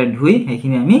চাফা পানীৰে ধুই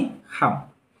সেইখিনি আমি খাওঁ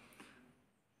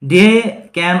They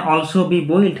can also be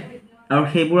boiled আৰু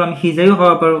সেইবোৰ আমি সিজাইও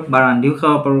খাব পাৰো বা ৰান্ধিও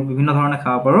খাব পাৰো বিভিন্ন ধৰণে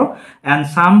খাব পাৰো and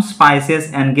some spices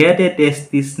and get a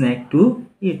tasty snack to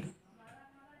eat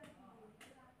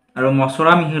আৰু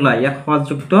মছলা মিহলাই ইয়াক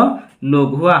সোৱাদযুক্ত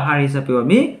লঘু আহাৰ হিচাপে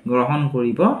আমি গ্ৰহণ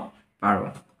কৰিব পাৰো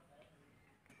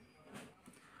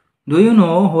Do you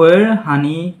know where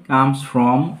honey comes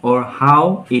from or how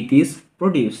it is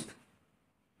produced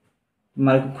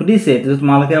তোমালোকে খুদিছে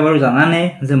তোমালোকে বাৰু জানানে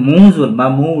যে মৌ জোল বা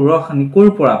মৌ ৰস আমি কৰ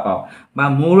পৰা পাও বা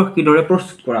মৌ ৰস কিদৰে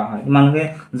প্ৰস্তুত কৰা হয় তোমালোকে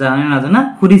জানানে নাজানা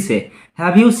খুদিছে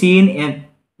Have you seen a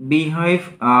beehive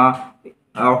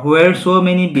where so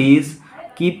many bees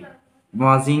keep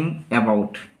buzzing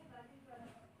about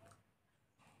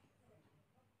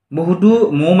বহুতো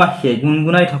মৌমাখিয়ে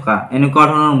গুণগুণাই থকা এনেকুৱা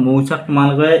ধৰণৰ মৌচাক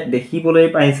তোমালোকে দেখিবলৈ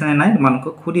পাইছে নে নাই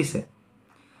তোমালোকক খুদিছে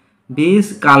Bees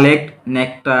collect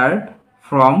nectar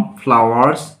from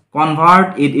flowers, convert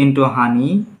it into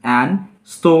honey and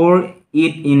store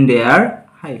it in their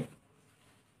hive.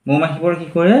 মৌমাখিবোৰ কি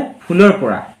কৰে ফুলৰ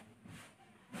পৰা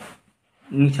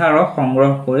মিঠা ৰস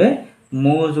সংগ্ৰহ কৰে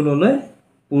মৌজোললৈ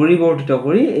পৰিৱৰ্তিত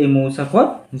কৰি এই মৌচাকত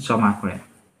জমা কৰে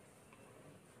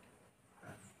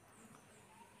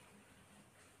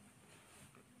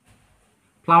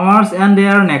Flowers and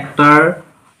their nectar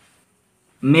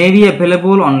may be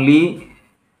available only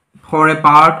for a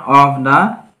part of the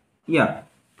year.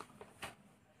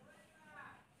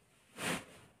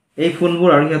 এই ফুলবোৰ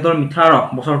আৰু হিতৰ মিঠা ৰস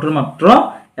বছৰটোৰ মাত্ৰ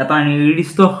এটা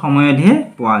নিৰ্দিষ্ট সময়তহে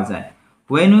পোৱা যায়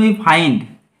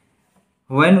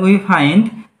When we find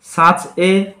such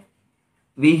a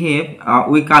beehive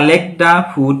we collect the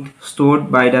food stored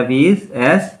by the bees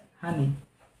as honey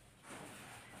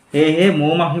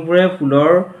মৌমাখিবোৰে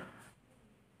ফুলৰ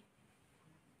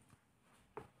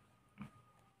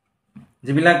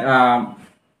যিবিলাক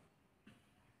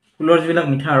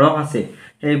মিঠা ৰস আছে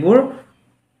সেইবোৰ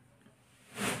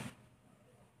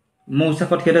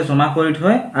মৌচাকত খেতে জমা কৰি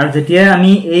থয় আৰু যেতিয়া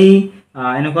আমি এই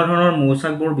এনেকুৱা ধৰণৰ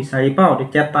মৌচাকবোৰ বিচাৰি পাওঁ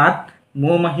তেতিয়া তাত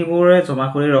মৌমাখিবোৰে জমা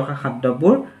কৰি ৰখা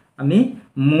খাদ্যবোৰ আমি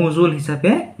মৌজোল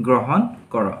হিচাপে গ্ৰহণ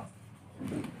কৰোঁ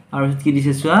আৰু কি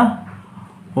দিছে চোৱা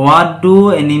What do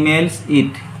animals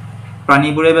eat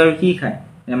প্ৰাণীবোৰে বাৰু কি খায়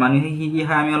মানুহে কি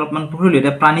খায় আমি অলপমান পঢ়িলো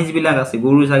এটা প্ৰাণী যিবিলাক আছে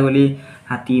গৰু ছাগলী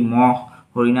হাতী মহ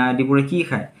হৰিণা আদিবোৰে কি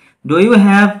খায় Do you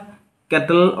have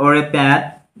cattle or a pet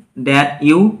that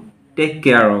you take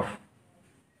care of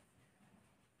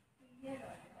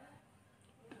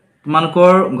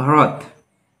তোমালোকৰ ঘৰত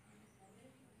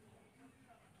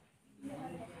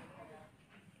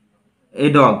a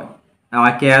dog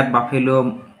a cat buffalo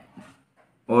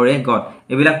or a goat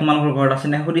এইবিলাক তোমালোকৰ ঘৰত আছে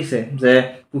নে খুদিছে যে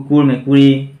কুকুৰ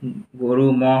মেকুৰী গৰু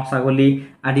মহ ছাগলী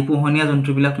আদি পোহনীয়া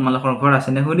জন্তুবিলাক তোমালোকৰ ঘৰত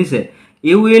আছে নে খুদিছে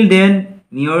You will then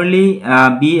merely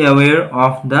be aware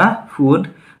of the food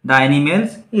the animals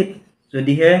eat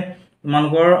যদিহে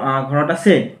তোমালোকৰ ঘৰত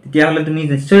আছে তেতিয়া হলে তুমি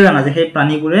নিশ্চয় জানা যে সেই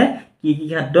প্ৰাণীবোৰে কি কি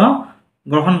খাদ্য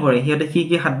গ্ৰহণ কৰে হিয়তে কি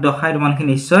কি খাদ্য খায় তোমালোকে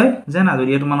নিশ্চয় জানা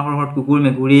যদি তোমালোকৰ ঘৰত কুকুৰ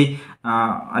মেকুৰী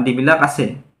আদিবিলাক আছে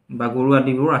বা গৰু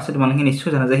আদিবোৰ আছে তোমালোকে নিশ্চয়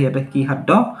জানা যে হিয়তে কি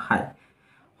খাদ্য খায়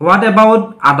What about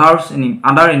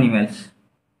other animals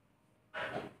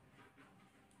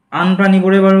আন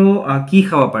প্ৰাণীবোৰে বাৰু কি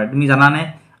খাব পাৰে তুমি জানানে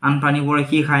আন প্ৰাণীবোৰে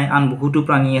কি খায় আন বহুতো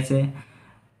প্ৰাণী আছে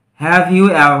Have you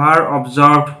ever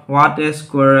observed what a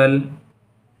squirrel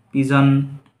pigeon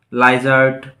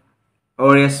lizard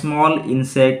or a small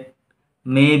insect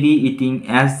may be eating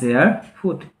as their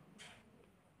food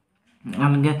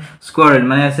squirrel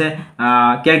মানে আছে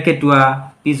কেৰকেটুৱা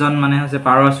pigeon মানে আছে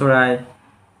পাৰ চৰাই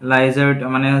lizard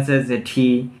মানে আছে জেঠি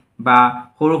বা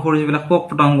সৰু সৰু যিবিলাক পোক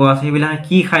পতংগ আছে সেইবিলাক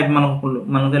কি খায়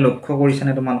তোমালোকে লক্ষ্য কৰিছে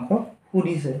নে তোমালোকক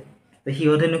সুধিছে তে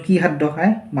হিহঁতেনো কি খাদ্য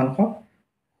খায় তোমালোকক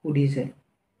সুধিছে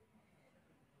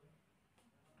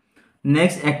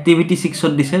নেক্সট এক্টিভিটি 6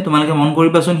 ত দিছে তোমালোকে মন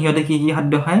কৰিবাচোন হিহঁতে কি কি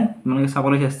খাদ্য খায় তোমালোকে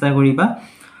চাবলৈ চেষ্টা কৰিবা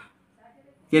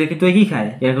কেৰকেটুৱাই কি খায়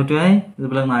কেৰকেটুৱাই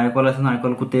যিবিলাক নাৰিকল আছে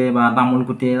নাৰিকল কুটে বা তামোল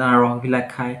কুটে তাৰ ৰসবিলাক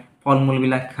খায় ফলমূল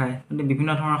বিলাক খায় মানে বিভিন্ন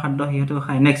ধৰণৰ খাদ্য হিহঁতে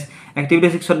খায় নেক্সট এক্টিভিটি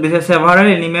 6 ত দিছে several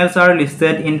animals are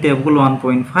listed in table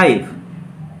 1.5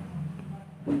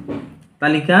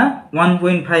 তালিকা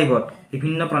 1.5 ত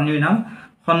বিভিন্ন প্ৰাণীৰ নাম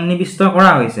সন্নিবিষ্ট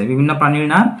কৰা হৈছে বিভিন্ন প্ৰাণীৰ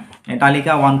নাম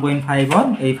তালিকা 1.5 ত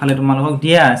এই ফালে তোমালোকক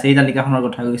দিয়া আছে এই তালিকাখনৰ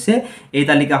কথা কৈছে এই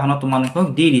তালিকাখনত তোমালোকক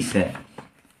দি দিছে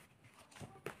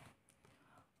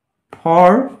For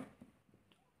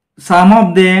some of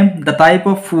them the type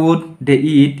of food they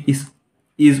eat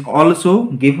is also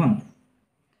given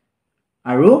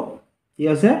আৰু কি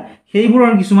আছে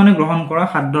সেইবোৰৰ কিছুমানে গ্ৰহণ কৰা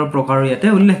খাদ্যৰ প্ৰকাৰ ইয়াতে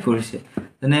উল্লেখ কৰিছে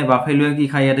যেনে বাফেলোৱে কি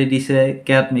খায় ইয়াতে দিছে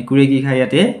কেট মেকুৰীয়ে কি খায়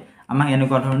ইয়াতে আমাক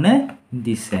এনেকুৱা ধৰণে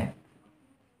দিছে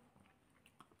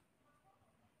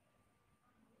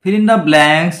Fill in the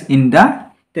blanks in the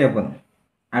table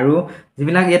আৰু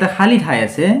যিবিলাক ইয়াতে খালি ঠাই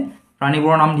আছে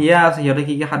প্ৰাণীবোৰৰ নাম দিয়া আছে সিহঁতে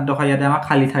কি কি খাদ্য খায় ইয়াতে আমাক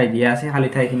খালি ঠাই দিয়া আছে খালি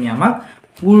ঠাইখিনি আমাক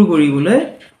পূৰ কৰিবলৈ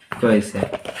কৈছে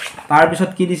তাৰ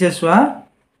পিছত কি দিছে চোৱা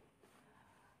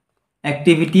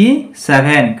এক্টিভিটি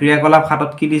 7 ক্ৰিয়াকলাপ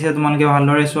 7ত কি দিছে তোমালোকে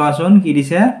ভালদৰে চোৱাচোন কি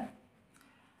দিছে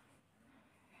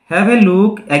Have a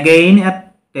look again at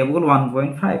table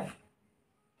 1.5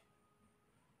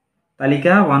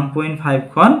 তালিকা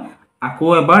 1.5 খন আকৌ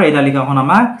এবাৰ এই তালিকাখন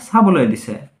আমাক চাবলৈ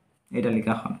দিছে এই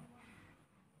তালিকাখন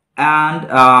and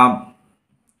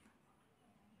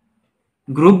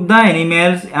group the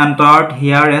animals entered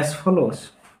here as follows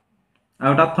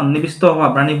আৰু তাত সন্নিবিষ্ট হোৱা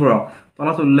প্ৰাণীবোৰক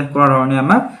তলত উল্লেখ কৰাৰ ধৰণে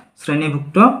আমাক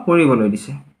শ্ৰেণীভুক্ত কৰিবলৈ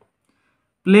দিছে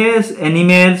place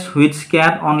animals which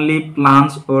can only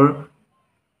plants or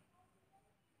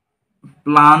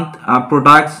plant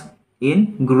products in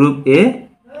group A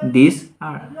these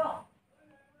are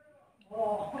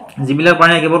যিবিলাক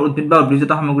প্ৰাণী কেৱল উদ্ভিদ বা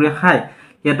উদ্ভিদজাত সামগ্ৰী খায়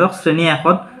ইয়াতক শ্ৰেণী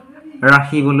একত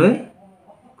ৰাখিবলৈ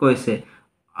কৈছে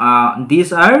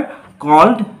these are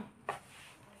called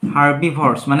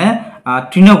herbivores মানে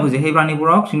তৃণভোজী সেই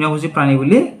প্ৰাণীবোৰক তৃণভোজী প্ৰাণী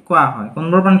বুলি কোৱা হয়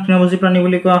কোনবোৰ প্ৰাণী তৃণভোজী প্ৰাণী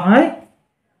বুলি কোৱা হয়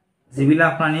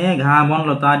যিবিলাক প্ৰাণীয়ে ঘাঁহ বন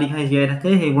লতা আদি খাই জীয়াই থাকে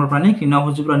সেইবোৰ প্ৰাণী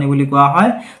তৃণভোজী প্ৰাণী বুলি কোৱা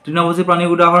হয় তৃণভোজী প্ৰাণীৰ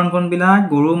উদাহৰণ কোনবিলাক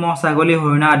গৰু মহ ছাগলী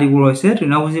হৰিণা আদিবোৰ হৈছে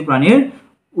তৃণভোজী প্ৰাণীৰ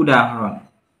উদাহৰণ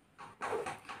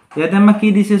ইয়াতে আমাক কি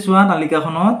দিছে চোৱা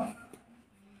তালিকাখনত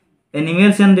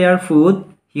animals and their food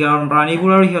হিয়াৰ প্ৰাণীবোৰ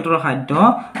আৰু সিহঁতৰ খাদ্য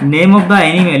নেম অফ দা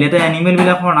এনিমেল এটা এনিমেল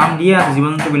বিলাকৰ নাম দিয়া আছে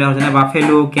জীৱ-জন্তু বিলাক যেনে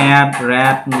buffalo cat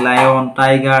rate lion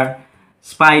tiger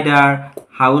spider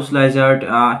হাউস লাইজার্ড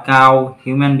cow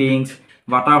human beings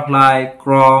butterfly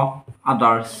ক্র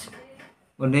others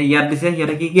one ইয়াত দিছে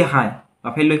সিহঁতে কি কি খায়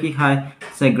বাফেলো কি খায়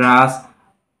সে গ্ৰাছ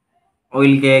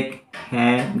অইল কেক হে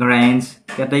গ্ৰেইনস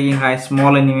কেটে কি খায়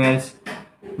স্মল এনিমেলস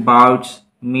বাৰ্ডস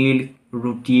মিল্ক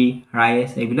ৰুটি ৰাইস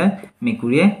এইবিলাক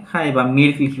মেকুৰীয়ে খায় বা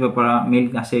মিল্ক লিখিব পৰা মিল্ক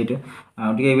আছে এইটো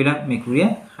গতিকে এইবিলাক মেকুৰীয়ে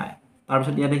খায় তাৰ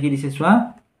পিছত ইয়াতে কি দিছে চোৱা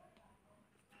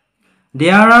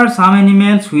there are some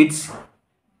animals which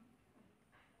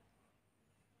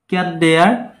get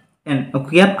there and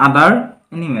get other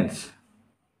animals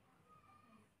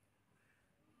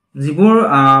যিবোৰ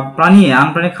প্ৰাণী আন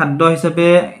প্ৰাণী খাদ্য হিচাপে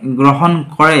গ্ৰহণ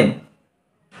কৰে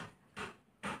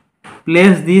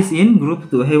place this in group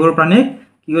 2 সেইবোৰ প্ৰাণীক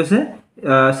কি কৈছে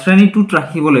শ্ৰেণী 2 ত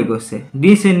ৰাখিবলৈ কৈছে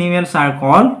these animals are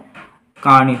called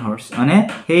carnivores মানে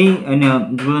সেই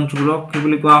জীৱ-জন্তুবোৰক কি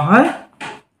বুলি কোৱা হয়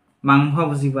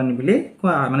মাংসভোজী প্ৰাণী বুলি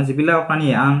কোৱা হয় মানে যিবিলাক প্ৰাণী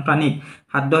আন প্ৰাণীক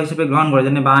খাদ্য হিচাপে গ্ৰহণ কৰে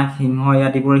যেনে বাঘ সিংহ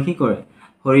আদিবোৰ কি কৰে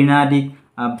হৰিণা আদি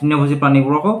তৃণভোজী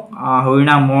প্ৰাণীবোৰক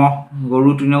হৰিণা মহ গৰু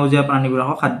তৃণভোজী প্ৰাণীবোৰক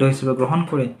খাদ্য হিচাপে গ্ৰহণ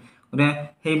কৰে গতিকে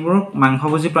সেইবোৰক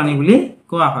মাংসভোজী প্ৰাণী বুলি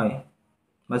কোৱা হয়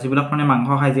বা যিবিলাক প্ৰাণী মাংস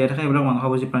খাই জীয়াই থাকে সেইবিলাক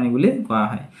মাংসভোজী প্ৰাণী বুলি কোৱা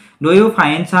হয় do you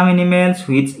find some animals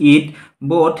which eat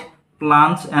both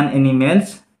plants and animals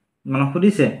মানে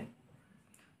সুধিছে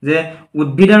যে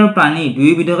উদ্ভিদ আৰু প্ৰাণী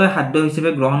দুইবিধকে খাদ্য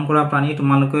হিচাপে গ্ৰহণ কৰা প্ৰাণী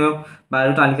তোমালোকে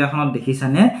বাৰু তালিকাখনত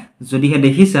দেখিছানে যদিহে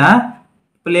দেখিছা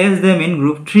place them in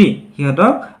group 3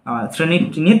 হিহঁতক শ্ৰেণী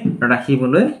 3 ত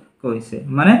ৰাখিবলৈ কৈছে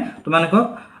মানে তোমালোকক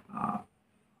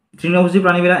তৃণভোজী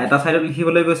প্ৰাণীবিলাক এটা সাইডত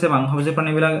লিখিবলৈ কৈছে মাংসভোজী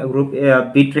প্ৰাণীবিলাক গ্ৰুপ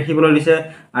বি ত ৰাখিবলৈ দিছে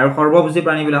আৰু সৰ্বভোজী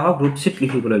প্ৰাণীবিলাকক গ্ৰুপ চি ত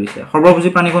লিখিবলৈ দিছে সৰ্বভোজী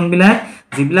প্ৰাণী কোনবিলাক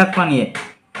যিবিলাক প্ৰাণীয়ে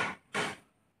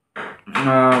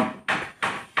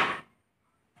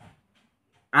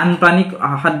আন প্ৰাণী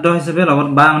খাদ্য হিচাপে লগত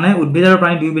বা মানে উদ্ভিদ আৰু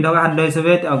প্ৰাণী দুইবিধকে খাদ্য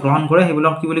হিচাপে গ্ৰহণ কৰে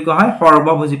সেইবিলাক কি বুলি কোৱা হয়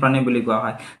সৰ্বভোজী প্ৰাণী বুলি কোৱা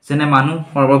হয় যেনে মানুহ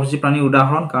সৰ্বভোজী প্ৰাণীৰ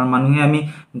উদাহৰণ কাৰণ মানুহে আমি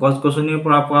গছ-গছনিৰ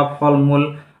পৰা পোৱা ফল-মূল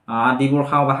আদিবোৰ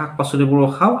খাওঁ বা শাক-পাচলিবোৰ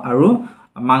খাওঁ আৰু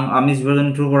আমি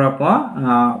জীৱ-জন্তুৰ পৰা পোৱা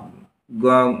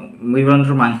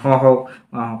জীৱ-জন্তুৰ মাংস হওক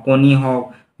কণী হওক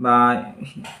বা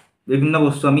বিভিন্ন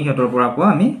বস্তু আমি সিহঁতৰ পৰা পোৱা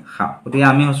আমি খাওঁ গতিকে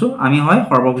আমি হয়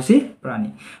সৰ্বভোজী প্ৰাণী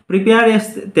prepare a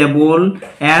table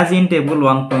as in table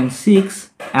 1.6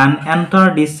 and enter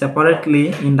this separately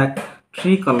in the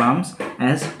 3 columns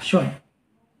as shown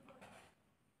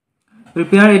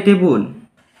prepare a table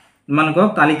তোমালোকক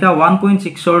তালিকা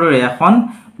 1.6 ৰ দৰে এখন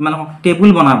তোমালোকক টেবুল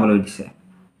বনাবলৈ দিছে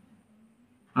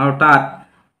আৰু তাত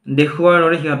দেখুৱাৰ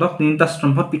দৰে সিহঁতক তিনিটা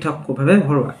স্তম্ভত পৃথকভাৱে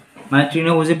ভৰোৱা মানে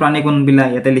তৃণভোজী প্ৰাণী কোনবিলাক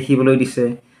ইয়াতে লিখিবলৈ দিছে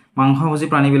মাংসভোজী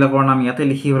প্ৰাণীবিলাকৰ নাম ইয়াতে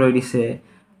লিখিবলৈ দিছে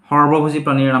সৰ্বভোজী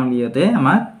প্ৰাণীৰ নাম ইয়াতে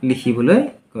আমাক লিখিবলৈ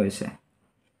কৈছে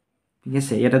ঠিক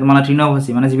আছে ইয়াতে তোমালোকে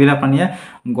তৃণভোজী মানে যিবিলাক প্ৰাণীয়ে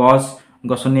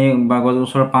গছনি বা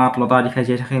গছৰ পাত লতা আদি খাই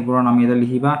জীয়াই থাকে সেইবোৰৰ নাম ইয়াতে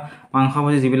লিখিবা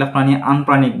মাংসভোজী যিবিলাক প্ৰাণী আন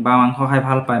প্ৰাণীক বা মাংস খাই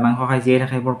ভাল পায় মাংস খাই জীয়াই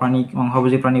থাকে সেইবোৰ প্ৰাণীক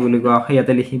মাংসভোজী প্ৰাণী বুলি কোৱা হয়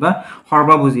ইয়াতে লিখিবা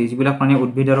সৰ্বভোজী যিবিলাক প্ৰাণী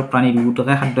উদ্ভিদ আৰু প্ৰাণী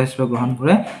দুয়োটাকে খাদ্য হিচাপে গ্ৰহণ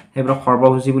কৰে সেইবোৰক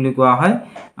সৰ্বভোজী বুলি কোৱা হয়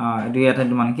এইটো ইয়াতে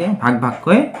তোমালোকে ভাগ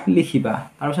ভাগকৈ লিখিবা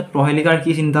তাৰপিছত প্ৰহেলিকাৰ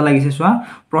কি চিন্তা লাগিছে চোৱা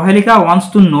প্ৰহেলিকা wants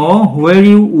to know where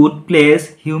you would place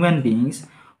human beings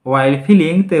while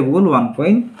filling table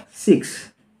 1.6.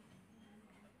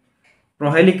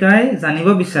 প্ৰহেলিকাই জানিব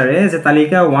বিচাৰে যে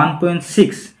তালিকা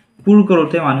 1.6 পূৰ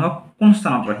কৰোঁতে মানুহক কোন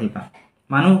স্থানত ৰাখিবা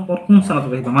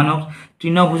মানুহক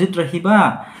তৃণভোজীত ৰাখিবা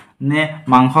নে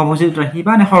মাংসভোজীত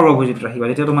ৰাখিবা নে সৰ্বভোজীত ৰাখিবা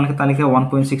যেতিয়া তোমালোকে তালিকা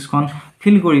 1.6 খন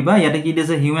ফিল কৰিবা ইয়াতে কি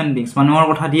দিছে হিউম্যান বিংছ মানুহৰ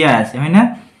কথা দিয়া আছে হয় না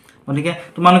গতিকে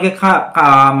তোমালোকে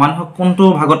মানুহক কোনটো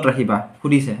ভাগত ৰাখিবা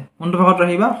সুধিছে কোনটো ভাগত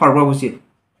ৰাখিবা সৰ্বভোজীত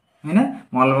হয় না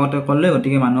মলগতে ক'লে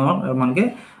গতিকে মানুহক তোমালোকে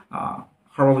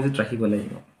সৰ্বভোজীত ৰাখিব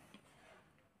লাগিব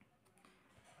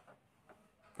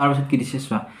তাৰপিছত কি দিছে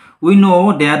চোৱা we know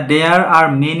that there are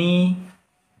many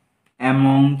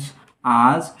amongst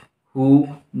us who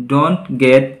don't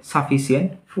get sufficient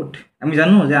food আমি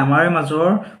জানো যে আমাৰ মাজৰ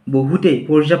বহুতেই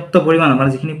পৰ্যাপ্ত পৰিমাণৰ মানে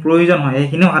যিখিনি প্ৰয়োজন হয়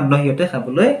সেইখিনি খাদ্য হিয়তে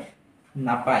খাবলৈ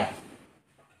নাপায়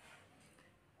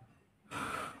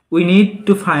we need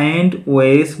to find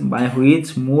ways by which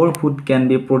more food can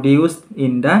be produced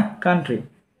in the country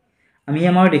আমি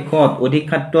আমাৰ দেশত অধিক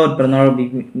খাদ্য উৎপাদনৰ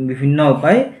বিভিন্ন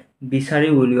উপায় বিচাৰি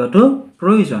উলিওৱাটো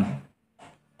প্ৰয়োজন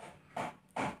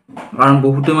কাৰণ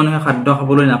বহুতো মানুহে খাদ্য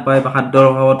খাবলৈ নাপায় বা খাদ্যৰ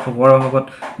অভাৱত ভোকৰ অভাৱত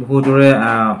বহুতৰে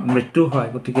মৃত্যু হয়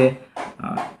গতিকে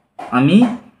আমি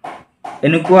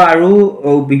এনেকুৱা আৰু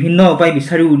বিভিন্ন উপায়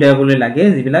বিচাৰি উলিয়াবলৈ লাগে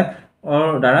যিবিলাক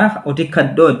দ্বাৰা অধিক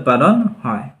খাদ্য উৎপাদন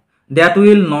হয় that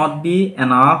will not be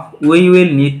enough we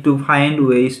will need to find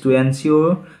ways to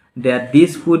ensure that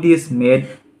this food is made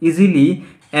easily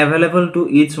available to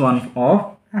each one of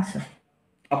us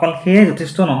অকল সেয়ে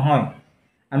যথেষ্ট নহয়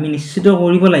আমি নিশ্চিত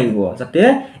কৰিব লাগিব যাতে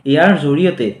ইয়াৰ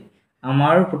জৰিয়তে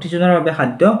আমাৰ প্ৰতিজনৰ বাবে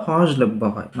খাদ্য সহজলভ্য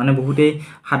হয় মানে বহুতেই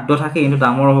খাদ্য থাকে কিন্তু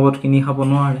দামৰ অভাৱত কিনি খাব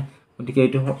নোৱাৰে গতিকে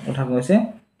এইটো কথা কৈছে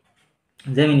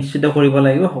যে আমি নিশ্চিত কৰিব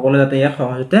লাগিব সকলোৱে যাতে ইয়াক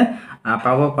সহজতে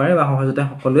পাব পাৰে বা সহজতে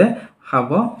সকলোৱে খাব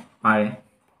পাৰে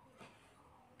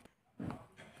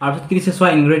তাৰপিছত কি দিছে চোৱা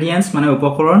ইনগ্ৰেডিয়েন্টছ মানে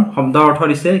উপকৰণ শব্দৰ অৰ্থ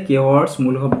দিছে কিৱৰ্ডছ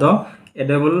মূল শব্দ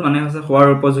এডেবল মানে হৈছে খোৱাৰ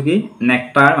উপযোগী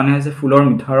নেক্টাৰ মানে হৈছে ফুলৰ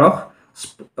মিঠা ৰস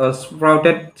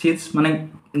স্প্ৰাউটেড সিডছ মানে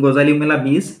গজালি মেলা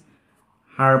বীজ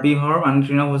হাৰ্বিভৰ মানে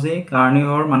তৃণভোজী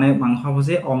কাৰ্নিভৰ মানে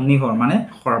মাংসভোজী অমনিভৰ মানে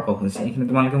সৰ্পভোজী এইখিনি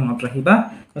তোমালোকে মনত ৰাখিবা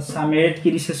সামেৰিত কি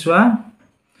দিছে চোৱা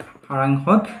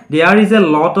সাৰাংশত there is a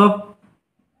lot of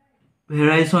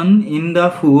variation in the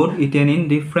food eaten in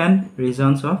different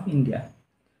regions of India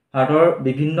ভাৰতৰ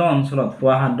বিভিন্ন অঞ্চলত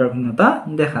খোৱা খাদ্যৰ ভিন্নতা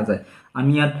দেখা যায়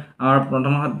আমি ইয়াত আমাৰ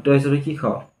প্ৰধান খাদ্য হিচাপে কি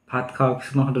খাওঁ ভাত খাওঁ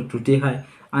কিছুমান খাদ্য ৰুটি খায়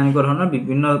আনকুৱা ধৰণৰ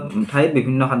বিভিন্ন ঠাইত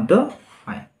বিভিন্ন খাদ্য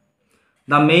খায়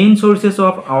the main sources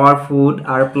of our food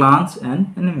are plants and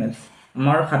animals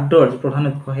আমাৰ খাদ্যৰ প্ৰধান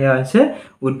উৎস হৈছে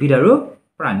উদ্ভিদ আৰু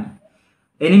প্ৰাণী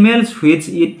animals which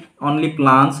eat only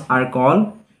plants are called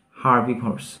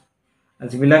herbivores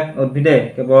যিবিলাক উদ্ভিদে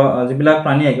কেৱল যিবিলাক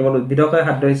প্ৰাণীয়ে কেৱল উদ্ভিদকে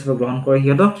খাদ্য হিচাপে গ্ৰহণ কৰে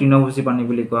হিয়তক তৃণভোজী প্ৰাণী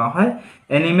বুলি কোৱা হয়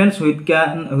animals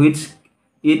which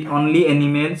eat only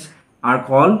animals are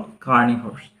called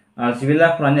carnivores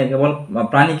যিবিলাক প্ৰাণীয়ে কেৱল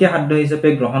প্ৰাণীকে খাদ্য হিচাপে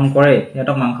গ্ৰহণ কৰে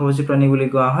হিয়তক মাংসভোজী প্ৰাণী বুলি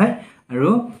কোৱা হয় আৰু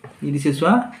ই দিছে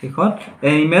চোৱা শেষত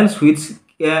animals which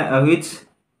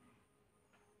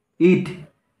eat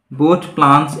both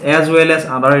plants as well as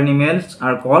other animals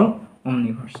are called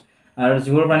omnivores আৰু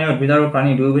যিবোৰ প্ৰাণী উদ্ভিদ আৰু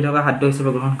প্ৰাণী দুয়োবিধকে খাদ্য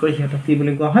হিচাপে গ্ৰহণ কৰে সিহঁতক কি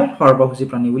বুলি কোৱা হয় সৰ্বভোজী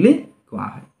প্ৰাণী বুলি কোৱা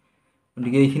হয়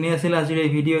গতিকে এইখিনি আছিল আজিৰ এই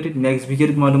ভিডিঅ'টিত নেক্সট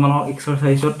ভিডিঅ'ত মই তোমালোকক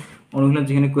এক্সাৰচাইজত অনুশীলন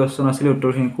যিখিনি কুৱেশ্যন আছিলে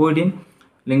উত্তৰখিনি কৈ দিম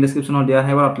লিংক ডেছক্ৰিপশ্যনত দিয়া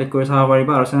আহিব ক্লিক কৰি চাব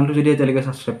পাৰিবা আৰু চেনেলটো যদি এতিয়ালৈকে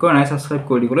ছাবস্ক্ৰাইব কৰা নাই ছাবস্ক্ৰাইব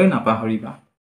কৰি দিবলৈ নাপাহৰিবা